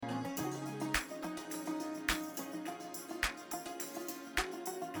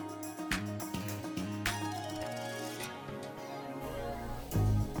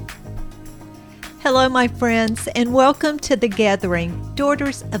Hello, my friends, and welcome to The Gathering,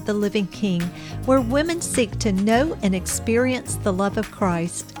 Daughters of the Living King, where women seek to know and experience the love of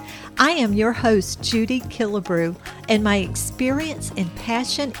Christ. I am your host, Judy Killebrew, and my experience and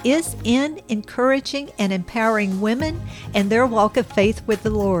passion is in encouraging and empowering women and their walk of faith with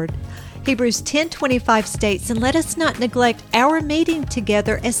the Lord. Hebrews 10:25 states, "And let us not neglect our meeting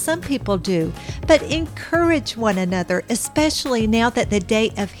together as some people do, but encourage one another, especially now that the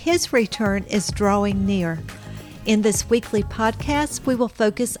day of His return is drawing near." In this weekly podcast, we will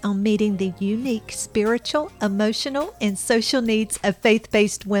focus on meeting the unique spiritual, emotional, and social needs of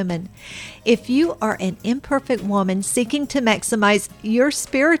faith-based women. If you are an imperfect woman seeking to maximize your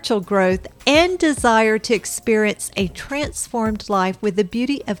spiritual growth and desire to experience a transformed life with the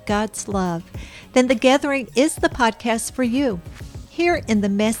beauty of God's love, then The Gathering is the podcast for you. Here in the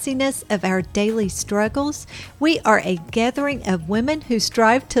messiness of our daily struggles, we are a gathering of women who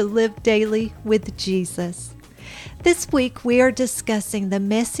strive to live daily with Jesus. This week, we are discussing the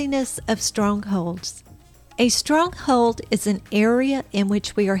messiness of strongholds. A stronghold is an area in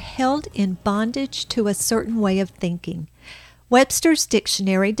which we are held in bondage to a certain way of thinking. Webster's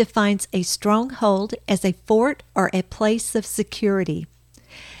dictionary defines a stronghold as a fort or a place of security.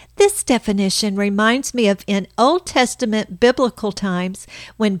 This definition reminds me of in Old Testament biblical times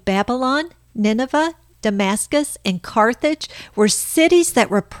when Babylon, Nineveh, Damascus and Carthage were cities that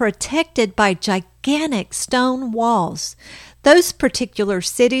were protected by gigantic stone walls. Those particular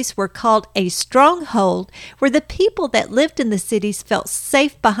cities were called a stronghold, where the people that lived in the cities felt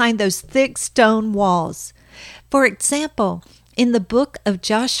safe behind those thick stone walls. For example, in the book of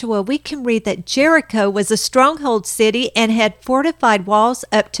Joshua, we can read that Jericho was a stronghold city and had fortified walls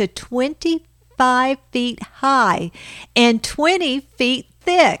up to 25 feet high and 20 feet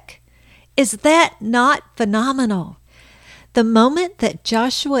thick. Is that not phenomenal? The moment that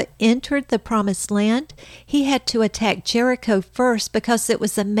Joshua entered the promised land, he had to attack Jericho first because it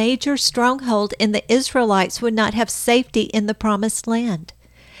was a major stronghold and the Israelites would not have safety in the promised land.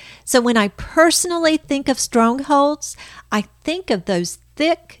 So when I personally think of strongholds, I think of those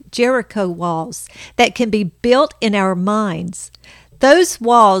thick Jericho walls that can be built in our minds. Those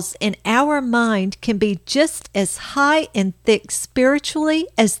walls in our mind can be just as high and thick spiritually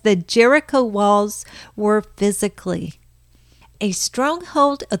as the Jericho walls were physically. A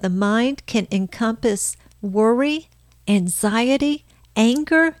stronghold of the mind can encompass worry, anxiety,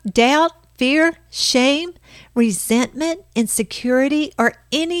 anger, doubt, fear, shame, resentment, insecurity, or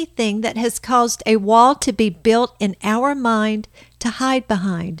anything that has caused a wall to be built in our mind to hide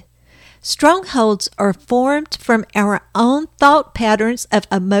behind. Strongholds are formed from our own thought patterns of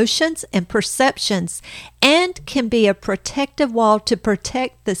emotions and perceptions and can be a protective wall to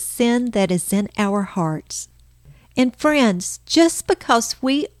protect the sin that is in our hearts. And friends, just because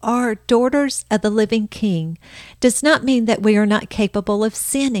we are daughters of the living King does not mean that we are not capable of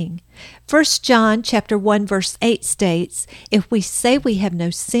sinning. 1 John chapter 1 verse 8 states, "If we say we have no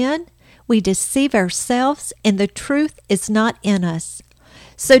sin, we deceive ourselves and the truth is not in us."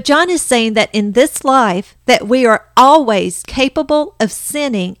 So John is saying that in this life that we are always capable of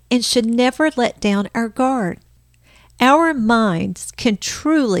sinning and should never let down our guard. Our minds can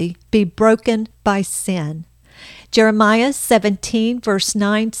truly be broken by sin. Jeremiah 17 verse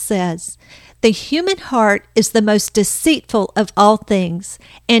 9 says, "The human heart is the most deceitful of all things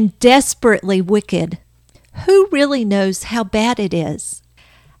and desperately wicked. Who really knows how bad it is?"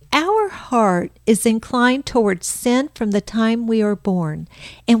 Our heart is inclined towards sin from the time we are born,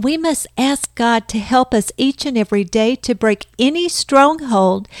 and we must ask God to help us each and every day to break any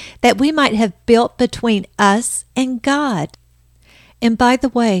stronghold that we might have built between us and God. And by the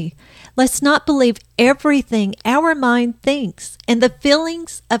way, let's not believe everything our mind thinks and the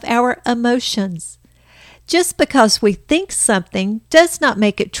feelings of our emotions. Just because we think something does not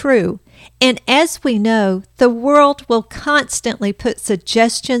make it true. And as we know, the world will constantly put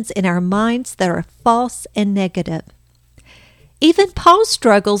suggestions in our minds that are false and negative. Even Paul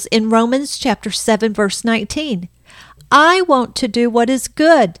struggles in Romans chapter 7 verse 19. "I want to do what is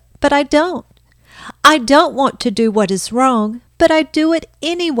good, but I don't. I don't want to do what is wrong, but I do it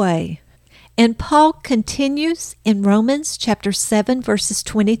anyway." And Paul continues in Romans chapter 7 verses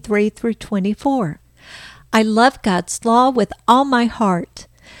 23 through 24. "I love God's law with all my heart.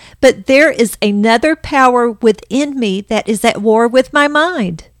 But there is another power within me that is at war with my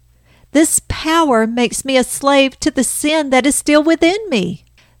mind. This power makes me a slave to the sin that is still within me."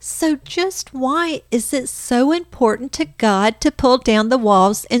 So just why is it so important to God to pull down the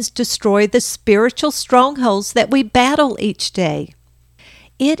walls and destroy the spiritual strongholds that we battle each day?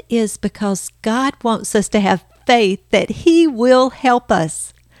 It is because God wants us to have faith that He will help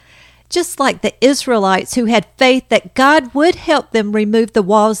us. Just like the Israelites who had faith that God would help them remove the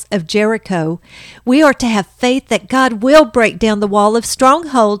walls of Jericho, we are to have faith that God will break down the wall of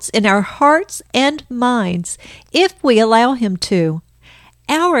strongholds in our hearts and minds if we allow Him to.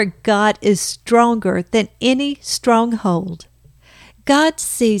 Our God is stronger than any stronghold. God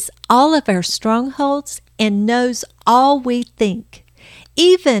sees all of our strongholds and knows all we think.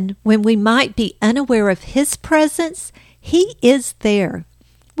 Even when we might be unaware of His presence, He is there.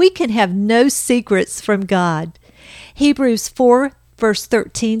 We can have no secrets from God. Hebrews 4 verse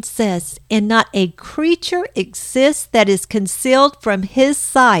 13 says, "And not a creature exists that is concealed from His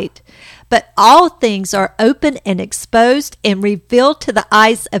sight, but all things are open and exposed and revealed to the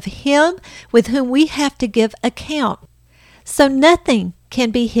eyes of Him with whom we have to give account." So nothing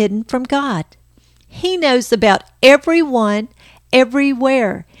can be hidden from God. He knows about everyone,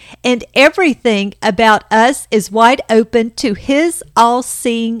 everywhere, and everything about us is wide open to His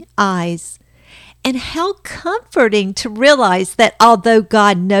all-seeing eyes. And how comforting to realize that although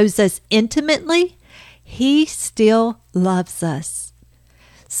God knows us intimately, He still loves us.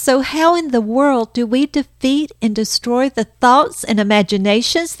 So how in the world do we defeat and destroy the thoughts and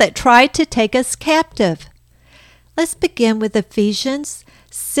imaginations that try to take us captive? Let's begin with Ephesians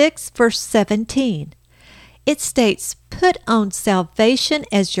 6 verse 17. It states, "Put on salvation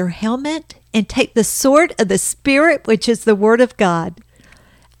as your helmet and take the sword of the Spirit, which is the Word of God."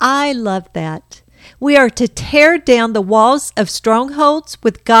 I love that. We are to tear down the walls of strongholds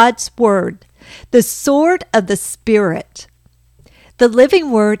with God's Word, the sword of the Spirit. The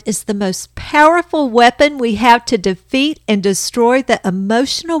living Word is the most powerful weapon we have to defeat and destroy the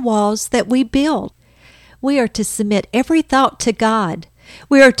emotional walls that we build. We are to submit every thought to God.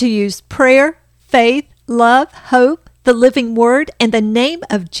 We are to use prayer, faith, love, hope, the living Word, and the name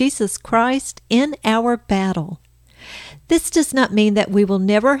of Jesus Christ in our battle. This does not mean that we will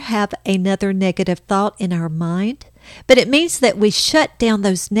never have another negative thought in our mind, but it means that we shut down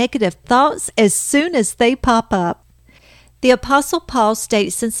those negative thoughts as soon as they pop up. The Apostle Paul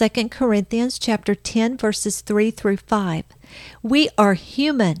states in 2 Corinthians chapter 10, verses 3 through 5, "We are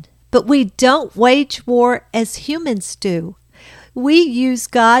human, but we don't wage war as humans do. We use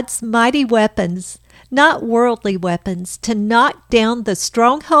God's mighty weapons, not worldly weapons, to knock down the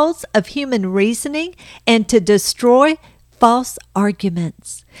strongholds of human reasoning and to destroy false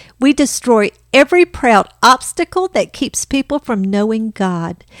arguments. We destroy every proud obstacle that keeps people from knowing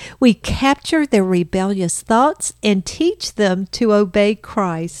God. We capture their rebellious thoughts and teach them to obey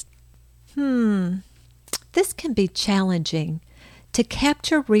Christ." This can be challenging, to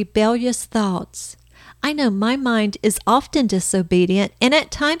capture rebellious thoughts. I know my mind is often disobedient and at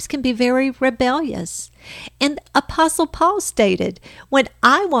times can be very rebellious. And Apostle Paul stated, "When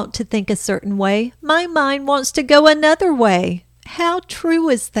I want to think a certain way, my mind wants to go another way." How true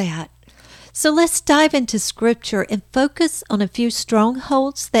is that? So let's dive into Scripture and focus on a few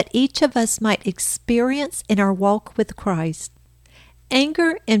strongholds that each of us might experience in our walk with Christ.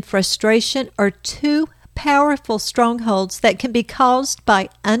 Anger and frustration are two powerful strongholds that can be caused by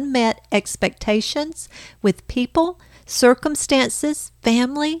unmet expectations with people, circumstances,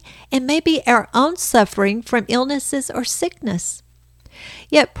 family, and maybe our own suffering from illnesses or sickness.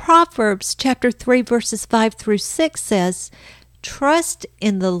 Yet Proverbs chapter 3 verses 5 through 6 says, "Trust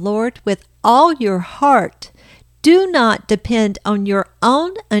in the Lord with all your heart. Do not depend on your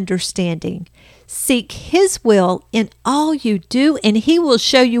own understanding. Seek His will in all you do, and He will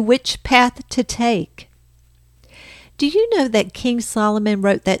show you which path to take." Do you know that King Solomon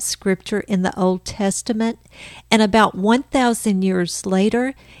wrote that scripture in the Old Testament? And about 1,000 years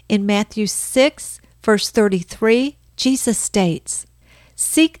later, in Matthew 6, verse 33, Jesus states,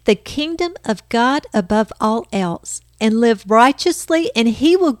 "Seek the kingdom of God above all else, and live righteously, and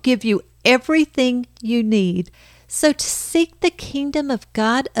He will give you everything you need." So to seek the kingdom of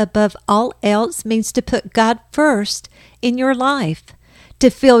God above all else means to put God first in your life, to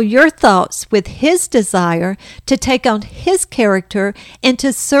fill your thoughts with His desire, to take on His character, and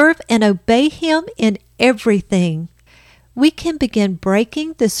to serve and obey Him in everything. We can begin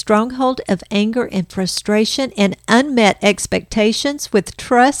breaking the stronghold of anger and frustration and unmet expectations with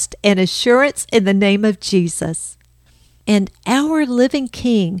trust and assurance in the name of Jesus. And our living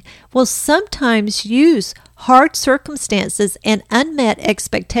King will sometimes use hard circumstances and unmet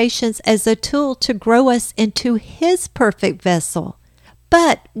expectations as a tool to grow us into His perfect vessel.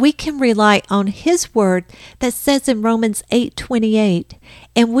 But we can rely on His word that says in Romans 8:28,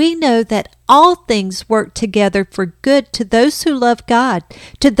 "And we know that all things work together for good to those who love God,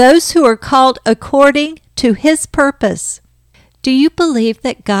 to those who are called according to His purpose." Do you believe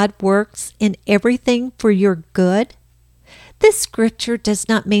that God works in everything for your good? This scripture does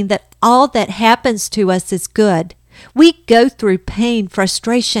not mean that all that happens to us is good. We go through pain,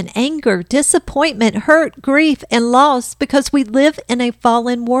 frustration, anger, disappointment, hurt, grief, and loss because we live in a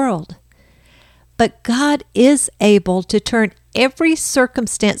fallen world. But God is able to turn every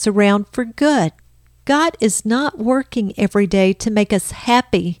circumstance around for good. God is not working every day to make us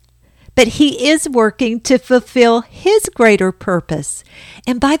happy, but He is working to fulfill His greater purpose.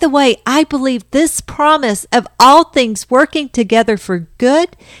 And by the way, I believe this promise of all things working together for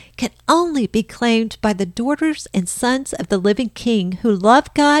good can only be claimed by the daughters and sons of the living King who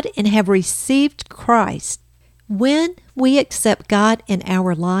love God and have received Christ. When we accept God in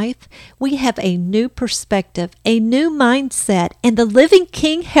our life, we have a new perspective, a new mindset, and the living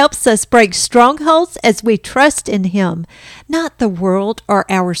King helps us break strongholds as we trust in Him, not the world or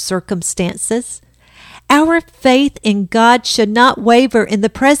our circumstances. Our faith in God should not waver in the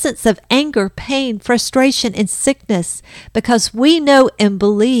presence of anger, pain, frustration, and sickness, because we know and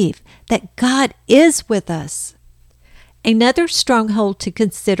believe that God is with us. Another stronghold to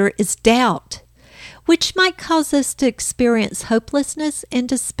consider is doubt, which might cause us to experience hopelessness and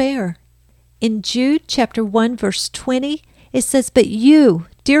despair. In Jude chapter 1, verse 20, it says, "But you,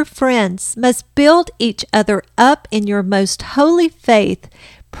 dear friends, must build each other up in your most holy faith.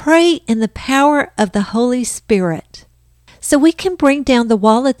 Pray in the power of the Holy Spirit." So we can bring down the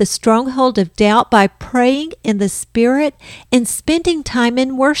wall of the stronghold of doubt by praying in the Spirit and spending time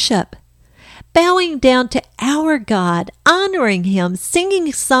in worship, bowing down to our God, honoring Him,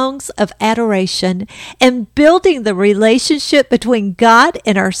 singing songs of adoration, and building the relationship between God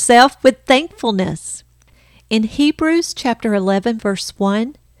and ourselves with thankfulness. In Hebrews chapter 11, verse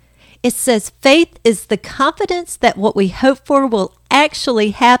 1, it says, "Faith is the confidence that what we hope for will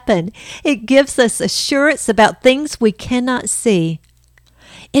actually happen." It gives us assurance about things we cannot see.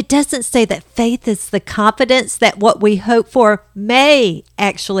 It doesn't say that faith is the confidence that what we hope for may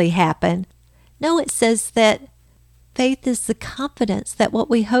actually happen. No, it says that faith is the confidence that what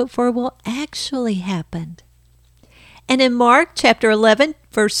we hope for will actually happen. And in Mark chapter 11,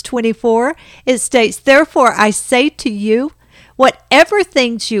 verse 24, it states, "Therefore I say to you, whatever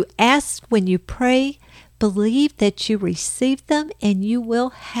things you ask when you pray, believe that you receive them and you will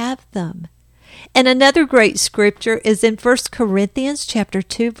have them." And another great scripture is in 1 Corinthians chapter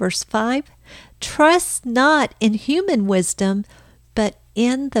 2, verse 5. "Trust not in human wisdom, but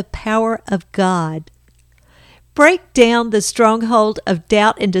in the power of God." Break down the stronghold of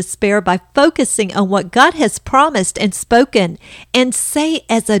doubt and despair by focusing on what God has promised and spoken, and say,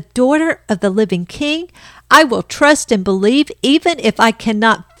 as a daughter of the living King, I will trust and believe even if I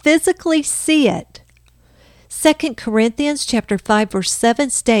cannot physically see it. 2 Corinthians chapter 5, verse 7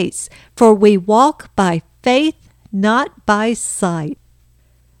 states, "For we walk by faith, not by sight."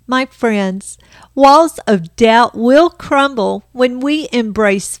 My friends, walls of doubt will crumble when we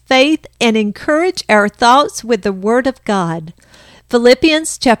embrace faith and encourage our thoughts with the Word of God.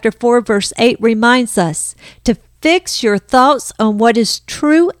 Philippians chapter 4, verse 8 reminds us to fix your thoughts on what is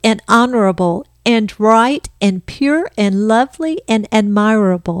true and honorable and right and pure and lovely and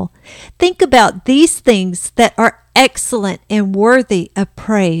admirable. Think about these things that are excellent and worthy of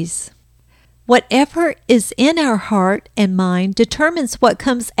praise. Whatever is in our heart and mind determines what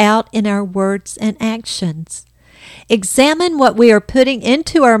comes out in our words and actions. Examine what we are putting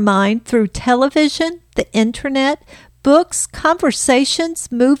into our mind through television, the internet, books,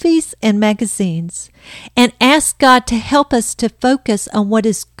 conversations, movies, and magazines, and ask God to help us to focus on what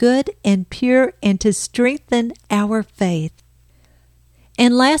is good and pure and to strengthen our faith.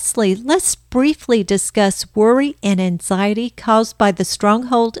 And lastly, let's briefly discuss worry and anxiety caused by the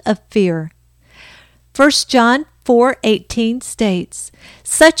stronghold of fear. 1 John 4:18 states,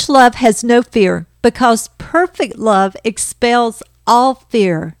 "Such love has no fear, because perfect love expels all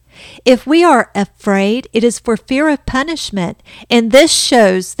fear. If we are afraid, it is for fear of punishment, and this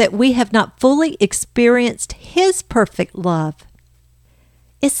shows that we have not fully experienced His perfect love."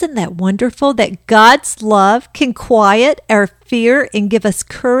 Isn't that wonderful that God's love can quiet our fear and give us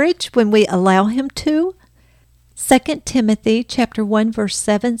courage when we allow Him to? 2 Timothy chapter 1, verse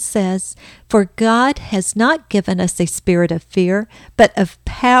 7 says, "For God has not given us a spirit of fear, but of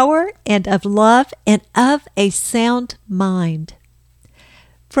power and of love and of a sound mind."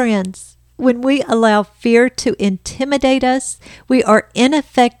 Friends, when we allow fear to intimidate us, we are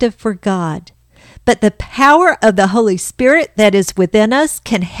ineffective for God. But the power of the Holy Spirit that is within us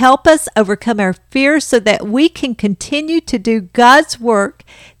can help us overcome our fear so that we can continue to do God's work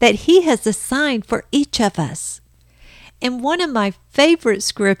that He has assigned for each of us. And one of my favorite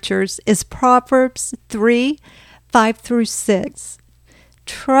scriptures is Proverbs 3, 5 through 6.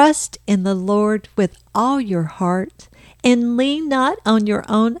 "Trust in the Lord with all your heart, and lean not on your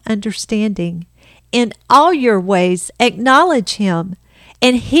own understanding. In all your ways acknowledge him,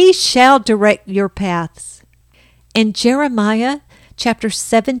 and he shall direct your paths. And Jeremiah chapter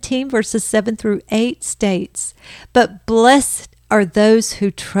 17, verses 7 through 8 states, "But blessed are those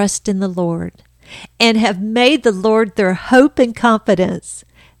who trust in the Lord, and have made the Lord their hope and confidence.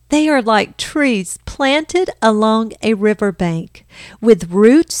 They are like trees planted along a riverbank, with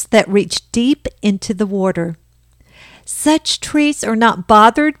roots that reach deep into the water. Such trees are not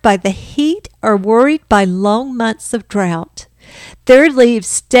bothered by the heat or worried by long months of drought. Their leaves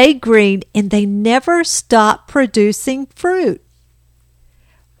stay green and they never stop producing fruit."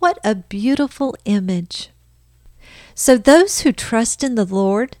 What a beautiful image. So those who trust in the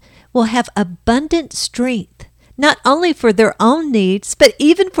Lord will have abundant strength, not only for their own needs, but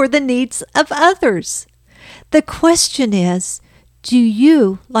even for the needs of others. The question is, do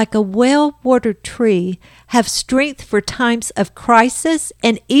you, like a well-watered tree, have strength for times of crisis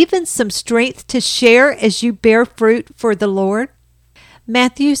and even some strength to share as you bear fruit for the Lord?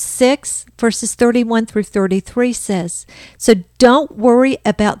 Matthew 6, verses 31 through 33 says, "So don't worry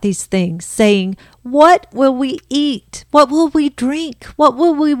about these things, saying, 'What will we eat? What will we drink? What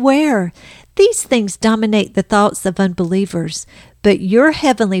will we wear?' These things dominate the thoughts of unbelievers, but your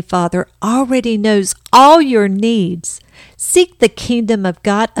heavenly Father already knows all your needs. Seek the kingdom of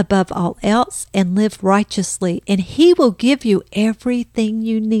God above all else and live righteously, and he will give you everything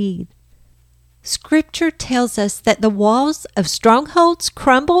you need." Scripture tells us that the walls of strongholds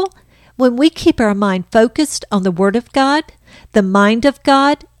crumble when we keep our mind focused on the Word of God, the mind of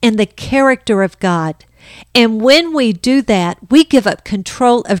God, and the character of God. And when we do that, we give up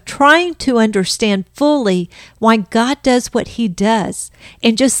control of trying to understand fully why God does what he does,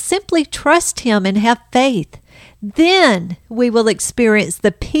 and just simply trust him and have faith. Then we will experience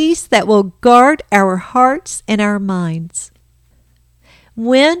the peace that will guard our hearts and our minds.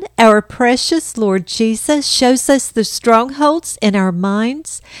 When our precious Lord Jesus shows us the strongholds in our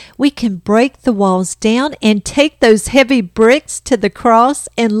minds, we can break the walls down and take those heavy bricks to the cross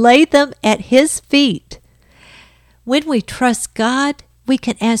and lay them at his feet. When we trust God, we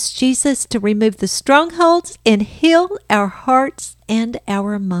can ask Jesus to remove the strongholds and heal our hearts and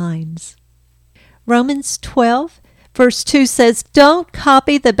our minds. Romans 12, verse 2 says, "Don't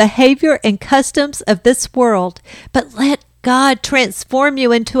copy the behavior and customs of this world, but let God transform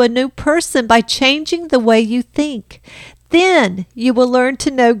you into a new person by changing the way you think. Then you will learn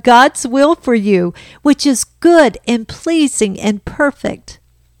to know God's will for you, which is good and pleasing and perfect."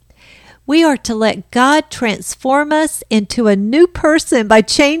 We are to let God transform us into a new person by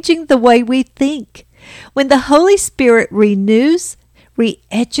changing the way we think. When the Holy Spirit renews,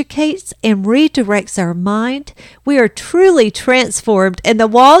 re-educates, and redirects our mind, we are truly transformed, and the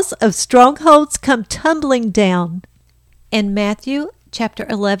walls of strongholds come tumbling down. And Matthew chapter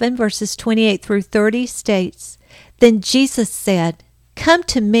 11, verses 28 through 30 states, "Then Jesus said, 'Come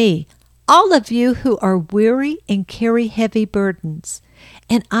to me, all of you who are weary and carry heavy burdens,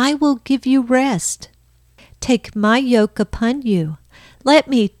 and I will give you rest. Take my yoke upon you. Let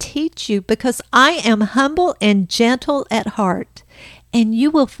me teach you, because I am humble and gentle at heart, and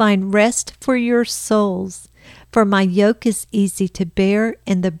you will find rest for your souls. For my yoke is easy to bear,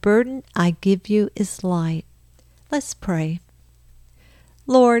 and the burden I give you is light." Let's pray.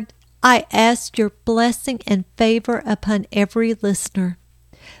 Lord, I ask your blessing and favor upon every listener.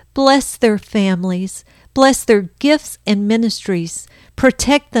 Bless their families. Bless their gifts and ministries.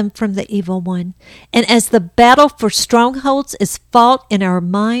 Protect them from the evil one. And as the battle for strongholds is fought in our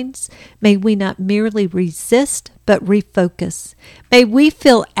minds, may we not merely resist, but refocus. May we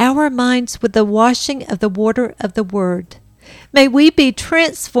fill our minds with the washing of the water of the Word. May we be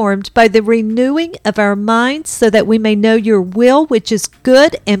transformed by the renewing of our minds so that we may know your will, which is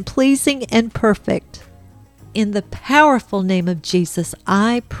good and pleasing and perfect. In the powerful name of Jesus,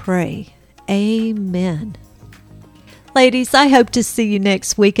 I pray. Amen. Ladies, I hope to see you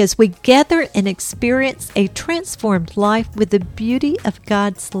next week as we gather and experience a transformed life with the beauty of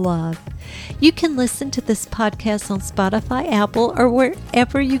God's love. You can listen to this podcast on Spotify, Apple, or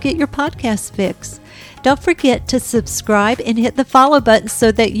wherever you get your podcast fix. Don't forget to subscribe and hit the follow button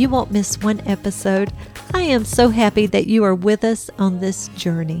so that you won't miss one episode. I am so happy that you are with us on this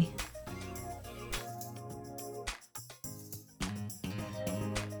journey.